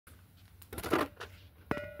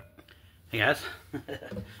Hey guys,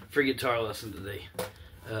 free guitar lesson today.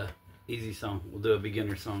 Easy song. We'll do a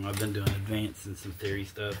beginner song. I've been doing advanced and some theory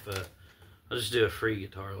stuff. I'll just do a free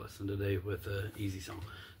guitar lesson today with an easy song.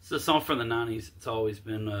 It's a song from the 90s. It's always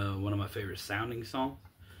been one of my favorite sounding songs,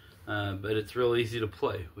 but it's real easy to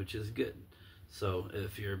play, which is good. So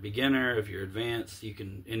if you're a beginner, if you're advanced,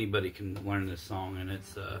 anybody can learn this song, and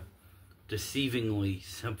it's deceivingly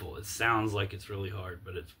simple. It sounds like it's really hard,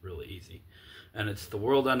 but it's really easy. And it's The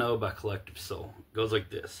World I Know by Collective Soul. It goes like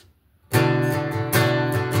this. I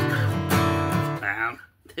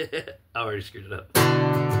already screwed it up. There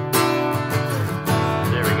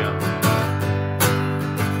we go.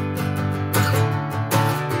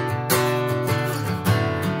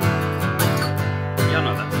 Y'all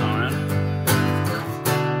know that song, right?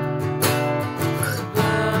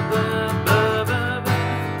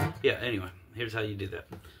 Yeah, anyway, here's how you do that.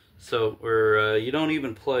 So you don't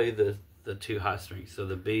even play the two high strings, so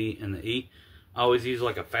the B and the E. I always use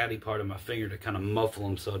like a fatty part of my finger to kind of muffle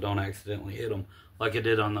them so I don't accidentally hit them, like I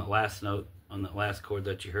did on that last note, on that last chord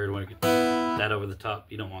that you heard when I get that over the top.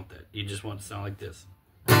 You don't want that. You just want it to sound like this.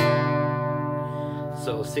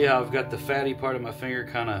 So see how I've got the fatty part of my finger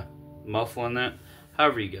kind of muffling that?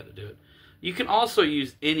 However you got to do it. You can also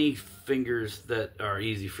use any fingers that are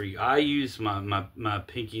easy for you. I use my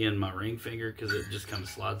pinky and my ring finger because it just kind of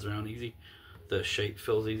slides around easy. The shape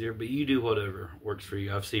feels easier, but you do whatever works for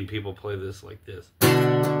you. I've seen people play this like this. In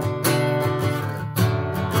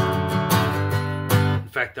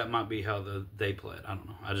fact, that might be how they play it. I don't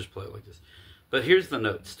know. I just play it like this. But here's the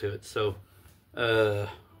notes to it. So we're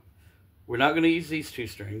not going to use these two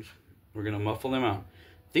strings. We're going to muffle them out.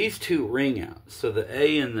 These two ring out. So the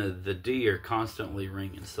A and the D are constantly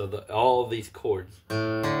ringing. So all of these chords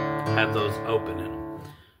have those open in them.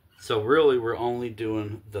 So really, we're only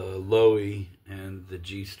doing the low E and the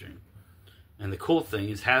G string. And the cool thing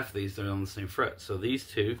is half of these are on the same fret. So these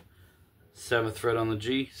two, 7th fret on the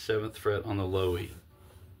G, 7th fret on the low E.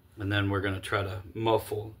 And then we're going to try to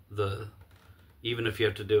muffle even if you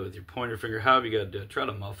have to do it with your pointer finger, however you got to do it, try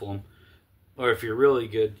to muffle them. Or if you're really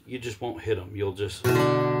good, you just won't hit them. You'll just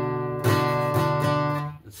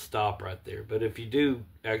stop right there. But if you do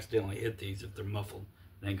accidentally hit these, if they're muffled,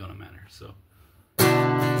 it ain't going to matter. So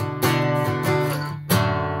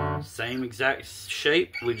same exact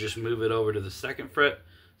shape, we just move it over to the 2nd fret.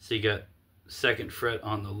 So you got 2nd fret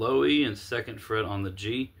on the low E and 2nd fret on the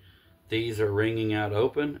G. These are ringing out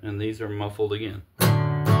open and these are muffled again.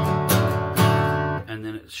 And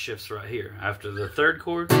then it shifts right here. After the 3rd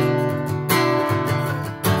chord,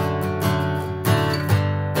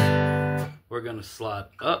 we're going to slide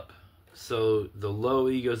up. So the low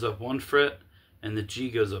E goes up 1 fret and the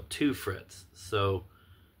G goes up 2 frets. So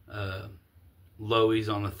low E's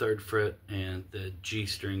on the 3rd fret and the G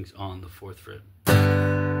strings on the 4th fret.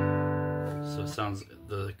 So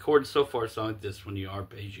the chords so far sound like this when you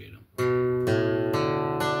arpeggiate them.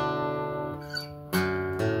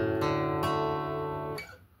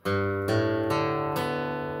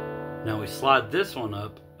 Now we slide this one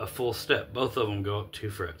up a full step. Both of them go up 2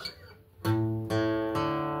 frets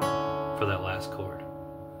for that last chord.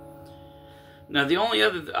 Now the only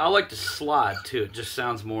other, I like to slide too. It just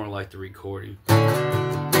sounds more like the recording.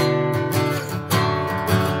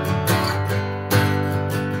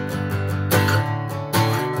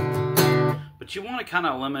 But you want to kind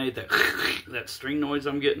of eliminate that string noise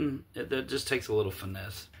I'm getting. That just takes a little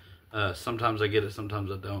finesse. Sometimes I get it, sometimes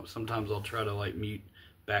I don't. Sometimes I'll try to like mute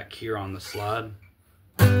back here on the slide.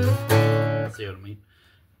 See what I mean?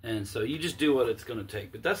 And so you just do what it's going to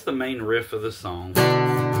take. But that's the main riff of the song.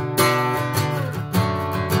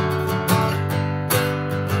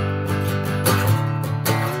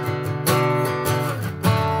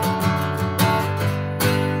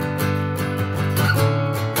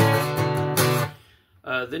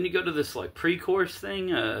 Then you go to this like pre-chorus thing.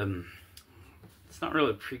 It's not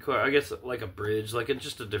really a pre-chorus, I guess like a bridge, like it's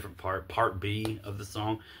just a different part B of the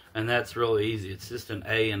song, and that's really easy. It's just an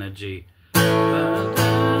A and a G.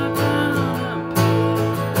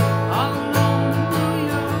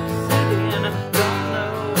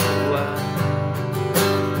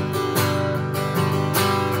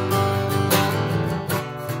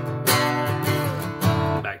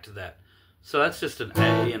 Back to that. So that's just an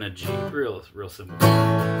A and a G, real simple.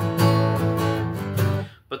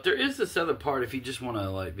 But there is this other part if you just want to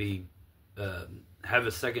like have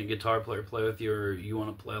a second guitar player play with you, or you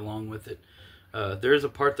want to play along with it. There is a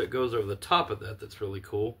part that goes over the top of that's really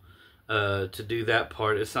cool. To do that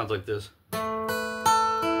part, it sounds like this.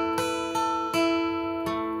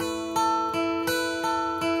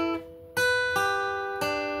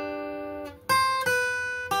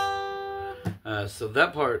 So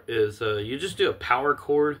that part is you just do a power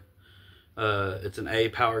chord. It's an A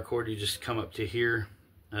power chord. You just come up to here.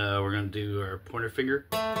 We're going to do our pointer finger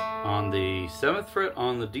on the 7th fret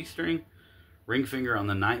on the D string, ring finger on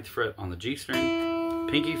the 9th fret on the G string,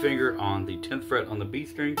 pinky finger on the 10th fret on the B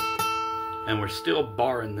string, and we're still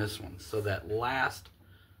barring this one. So that last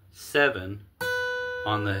 7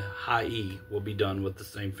 on the high E will be done with the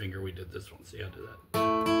same finger we did this one. See how I do that?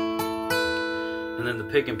 And then the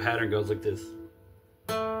picking pattern goes like this.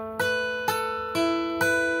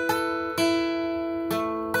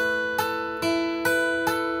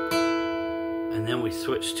 And then we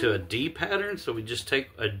switch to a D pattern, so we just take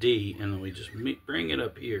a D and then we just bring it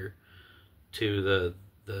up here to the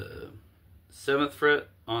 7th fret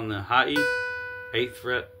on the high E, 8th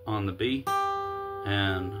fret on the B,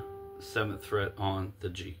 and 7th fret on the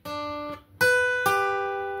G.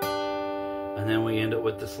 And then we end up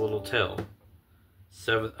with this little tail.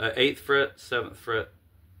 8th fret, 7th fret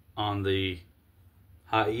on the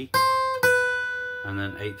high E, and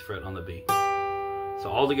then 8th fret on the B. So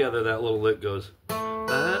all together that little lick goes. Back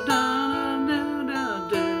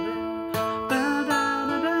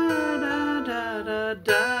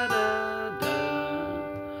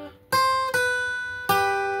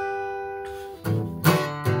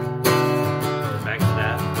to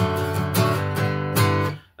that.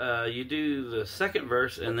 You do the second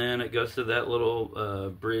verse and then it goes to that little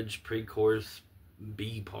bridge pre-chorus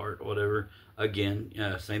B part, whatever. Again,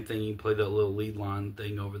 same thing. You play that little lead line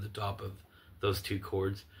thing over the top of those 2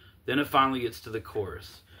 chords. Then it finally gets to the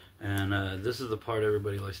chorus, and this is the part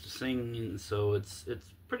everybody likes to sing, and so it's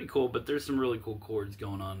pretty cool. But there's some really cool chords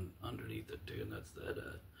going on underneath it too, and that's that.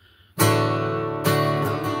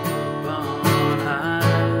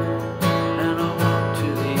 And I walk to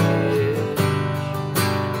the edge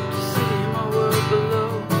to see my world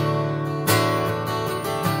below,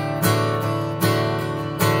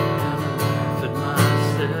 and I laugh at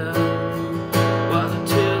myself.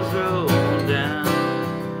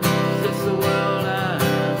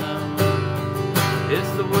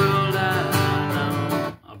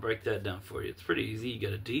 Break that down for you. It's pretty easy. You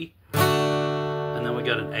got a D, and then we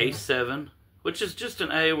got an A7, which is just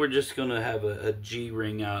an A. We're just going to have a G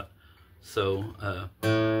ring out. So,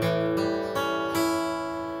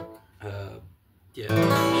 yeah,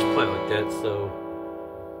 just play like that. So,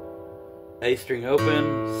 A string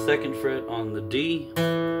open, 2nd fret on the D,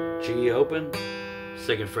 G open,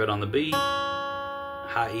 2nd fret on the B,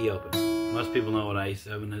 high E open. Most people know what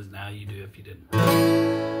A7 is now. You do if you didn't.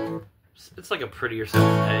 It's like a prettier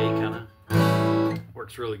sound A, kind of.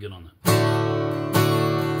 Works really good on that.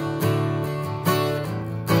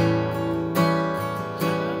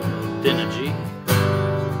 Then a G.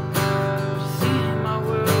 See my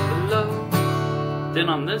world below. Then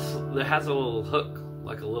on this, it has a little hook,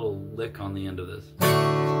 like a little lick on the end of this.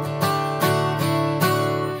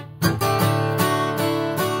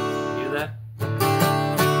 Hear that?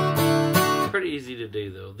 Pretty easy to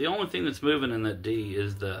do though. The only thing that's moving in that D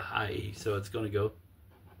is the high E, so it's going to go.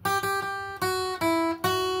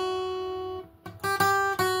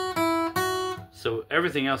 So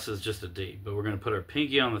everything else is just a D, but we're going to put our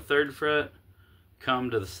pinky on the 3rd fret, come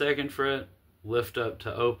to the 2nd fret, lift up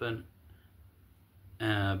to open,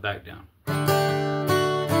 and back down.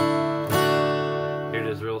 Here it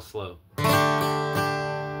is real slow.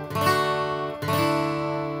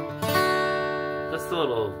 That's the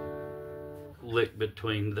little lick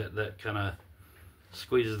between that kind of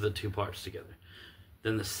squeezes the 2 parts together.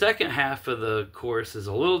 Then the second half of the chorus is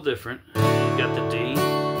a little different. You've got the D,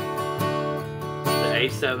 the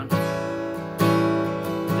A7,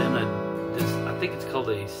 then I think it's called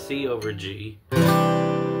a C over G,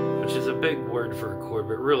 which is a big word for a chord,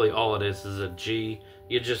 but really all it is a G.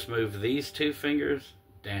 You just move these 2 fingers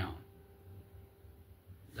down.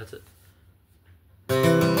 That's it.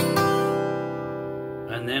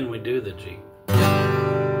 And then we do the G.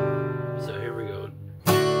 So here we go.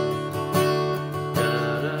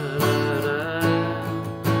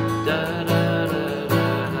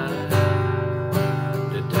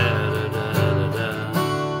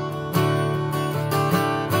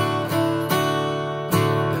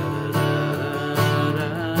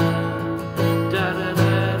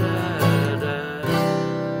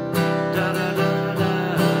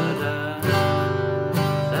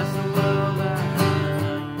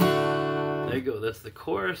 That's the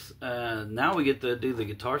chorus. Now we get to do the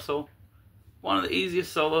guitar solo. One of the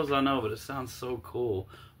easiest solos I know, but it sounds so cool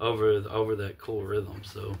over that cool rhythm.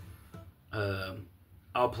 So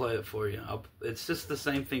I'll play it for you. It's just the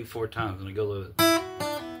same thing 4 times, and I go with it.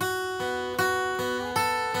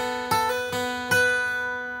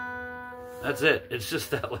 That's it. It's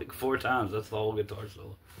just that like 4 times. That's the whole guitar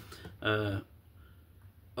solo.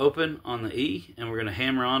 Open on the E, and we're going to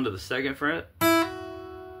hammer on to the 2nd fret. I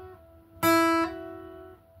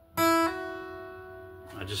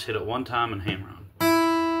just hit it 1 time and hammer on.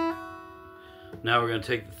 Now we're going to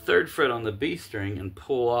take the 3rd fret on the B string and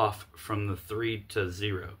pull off from the 3 to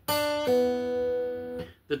 0.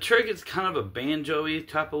 The trick is kind of a banjo-y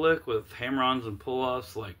type of lick with hammer-ons and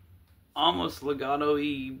pull-offs, like almost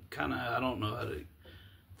legato-y, kind of, I don't know how to...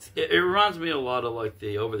 It reminds me a lot of like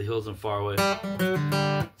the Over the Hills and Far Away.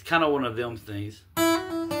 It's kind of one of them things,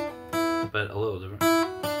 but a little different.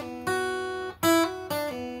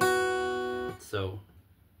 So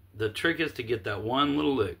the trick is to get that one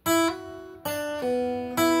little lick.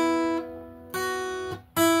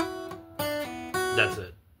 That's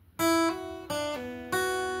it.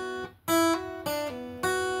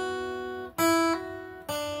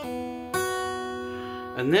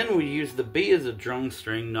 And then we use the B as a drum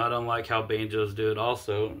string, not unlike how banjos do it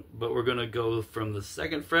also, but we're going to go from the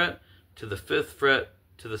 2nd fret to the 5th fret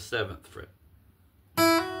to the 7th fret.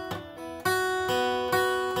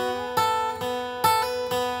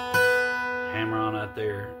 Hammer on out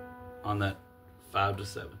there on that 5 to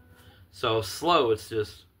 7. So slow, it's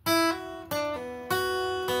just...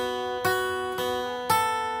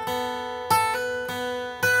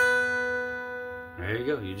 There you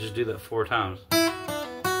go, you just do that 4 times.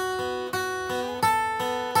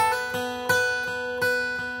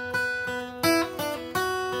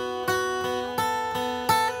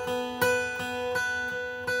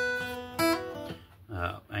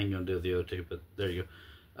 I ain't gonna do the O2, but there you go.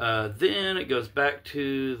 Then it goes back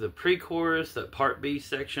to the pre-chorus, that part B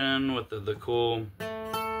section with the cool,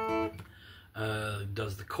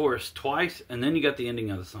 does the chorus twice, and then you got the ending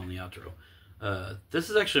of the song, the outro. This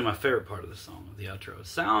is actually my favorite part of the song, the outro. It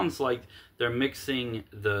sounds like they're mixing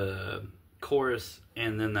the chorus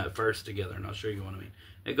and then that verse together, and I'll show you what I mean.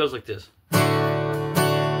 It goes like this.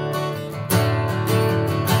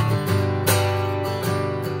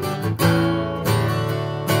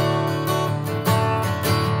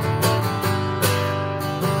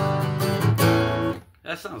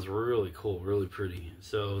 That sounds really cool, really pretty.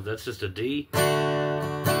 So that's just a D.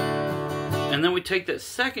 And then we take that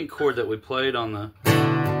 2nd chord that we played on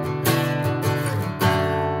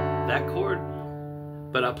that chord,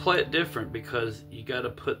 but I play it different because you got to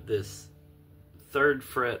put this 3rd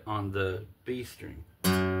fret on the B string.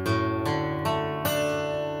 So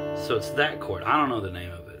it's that chord. I don't know the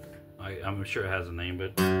name of it. I'm sure it has a name,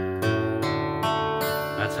 but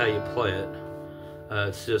that's how you play it.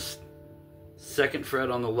 It's just 2nd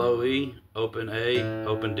fret on the low E, open A,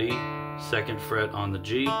 open D, 2nd fret on the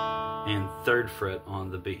G, and 3rd fret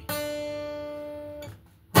on the B. G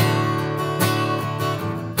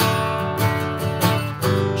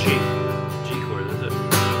chord, that's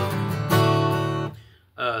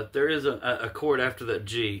it. There is a chord after that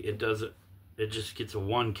G. It just gets a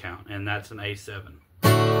 1 count, and that's an A7.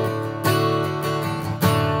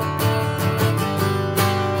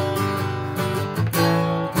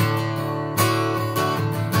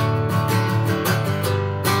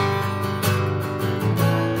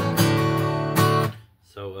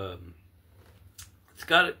 It's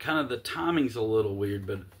got it kind of, the timing's a little weird,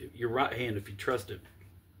 but your right hand, if you trust it,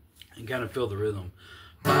 and kind of feel the rhythm.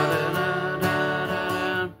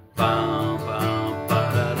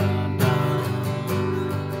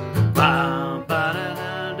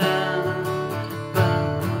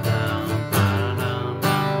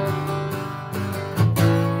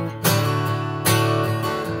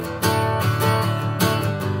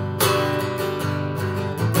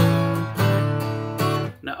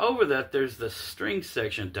 Over that, there's the string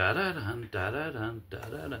section, da da da da da da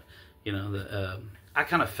da da. You know, I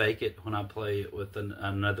kind of fake it when I play it with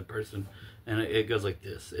another person, and it goes like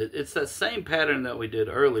this. It's that same pattern that we did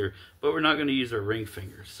earlier, but we're not going to use our ring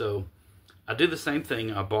finger. So I do the same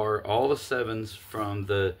thing. I bar all the 7s from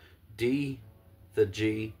the D, the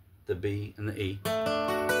G, the B, and the E,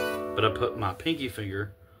 but I put my pinky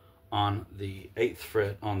finger on the 8th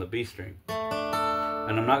fret on the B string.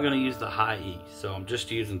 And I'm not going to use the high E, so I'm just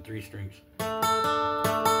using 3 strings.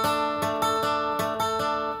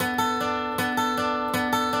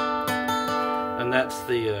 And that's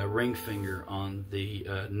the ring finger on the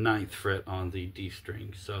 9th fret on the D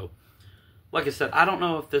string. So, like I said, I don't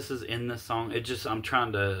know if this is in the song. It just, I'm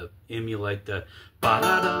trying to emulate the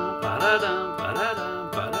ba-da-dum, ba-da-dum, ba-da-dum,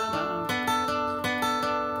 ba-da-dum.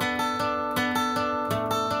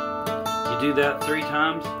 You do that 3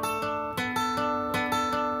 times.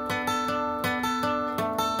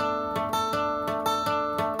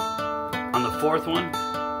 On the 4th one,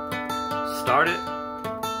 start it,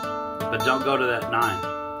 but don't go to that 9.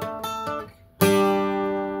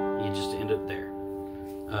 You just end it there.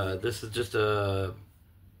 This is just a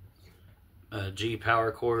G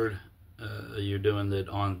power chord. You're doing it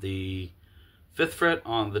on the 5th fret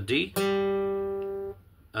on the D,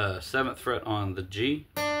 7th fret on the G,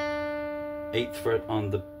 8th fret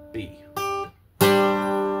on the B.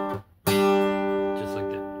 Just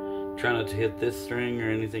like that. Try not to hit this string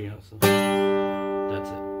or anything else. That's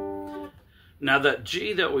it. Now that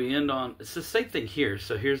G that we end on, it's the same thing here.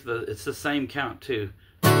 So here's it's the same count too.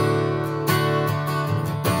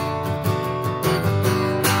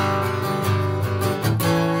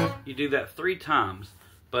 You do that 3 times,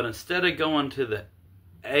 but instead of going to the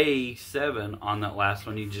A7 on that last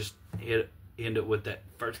one, you just end it with that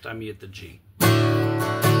first time you hit the G. There's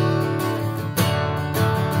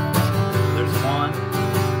 1, 2,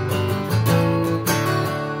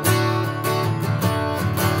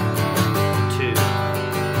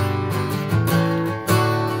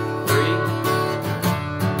 3.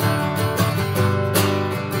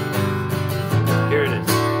 Here it is.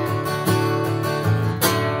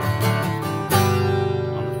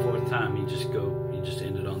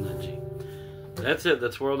 That's it.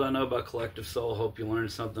 That's World I Know by Collective Soul. Hope you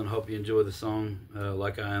learned something. Hope you enjoy the song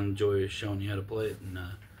like I enjoy showing you how to play it. And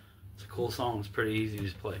it's a cool song. It's pretty easy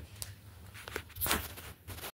to play.